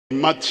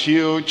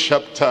Matthew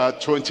chapter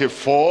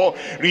 24,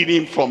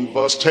 reading from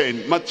verse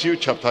 10. Matthew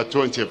chapter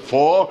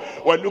 24,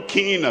 we're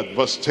looking at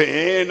verse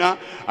 10.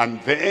 And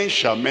then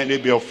shall many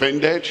be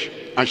offended,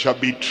 and shall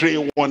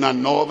betray one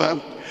another,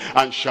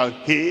 and shall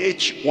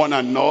hate one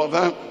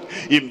another.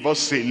 In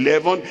verse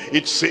 11,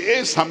 it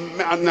says,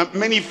 and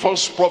many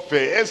false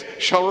prophets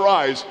shall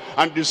rise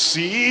and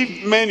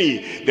deceive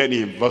many. Then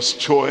in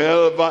verse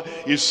 12,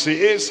 it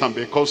says, and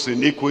because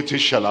iniquity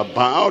shall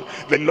abound,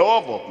 the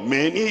love of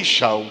many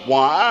shall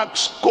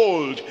wax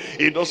cold.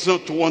 He does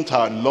not want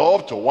our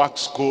love to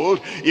wax cold.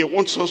 He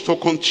wants us to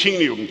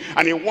continue,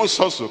 and he wants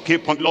us to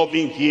keep on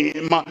loving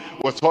him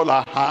with all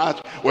our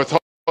heart, with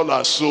all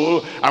our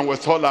soul, and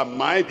with all our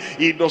mind.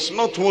 He does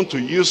not want to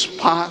use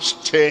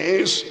past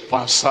tense for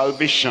our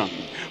salvation,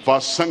 for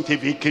our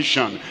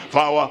sanctification, for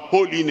our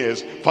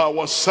holiness, for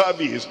our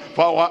service,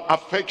 for our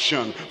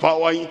affection, for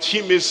our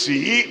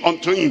intimacy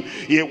unto him.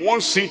 He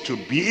wants it to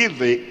be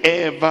the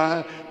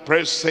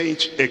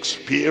ever-present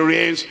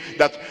experience,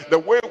 that the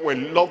way we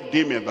loved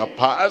him in the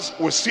past,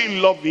 we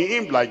still love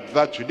him like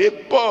that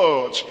today.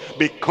 But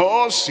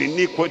because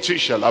iniquity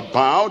shall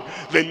abound,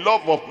 the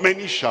love of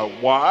many shall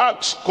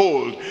wax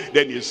cold.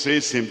 Then he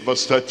says in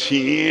verse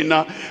 13,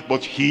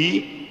 but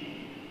he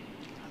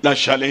that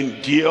shall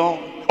endure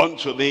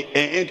unto the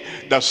end,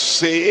 the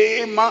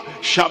same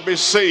shall be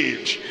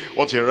saved.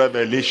 What a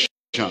revelation!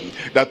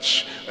 That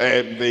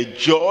the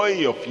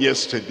joy of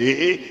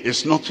yesterday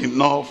is not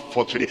enough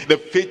for today. The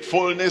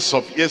faithfulness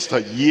of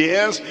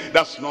yesteryears,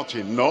 that's not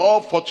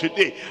enough for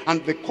today.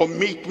 And the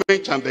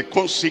commitment and the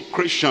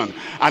consecration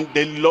and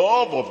the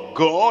love of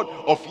God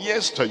of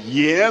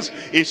yesteryears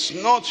is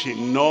not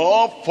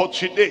enough for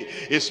today.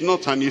 It's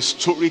not an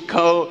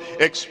historical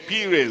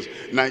experience.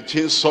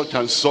 19 such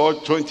and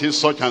such, 20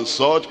 such and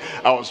such,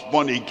 I was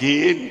born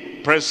again.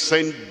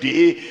 Present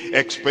day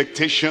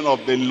expectation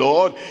of the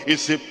Lord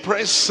is a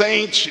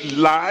present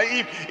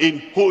life in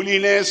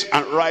holiness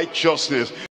and righteousness.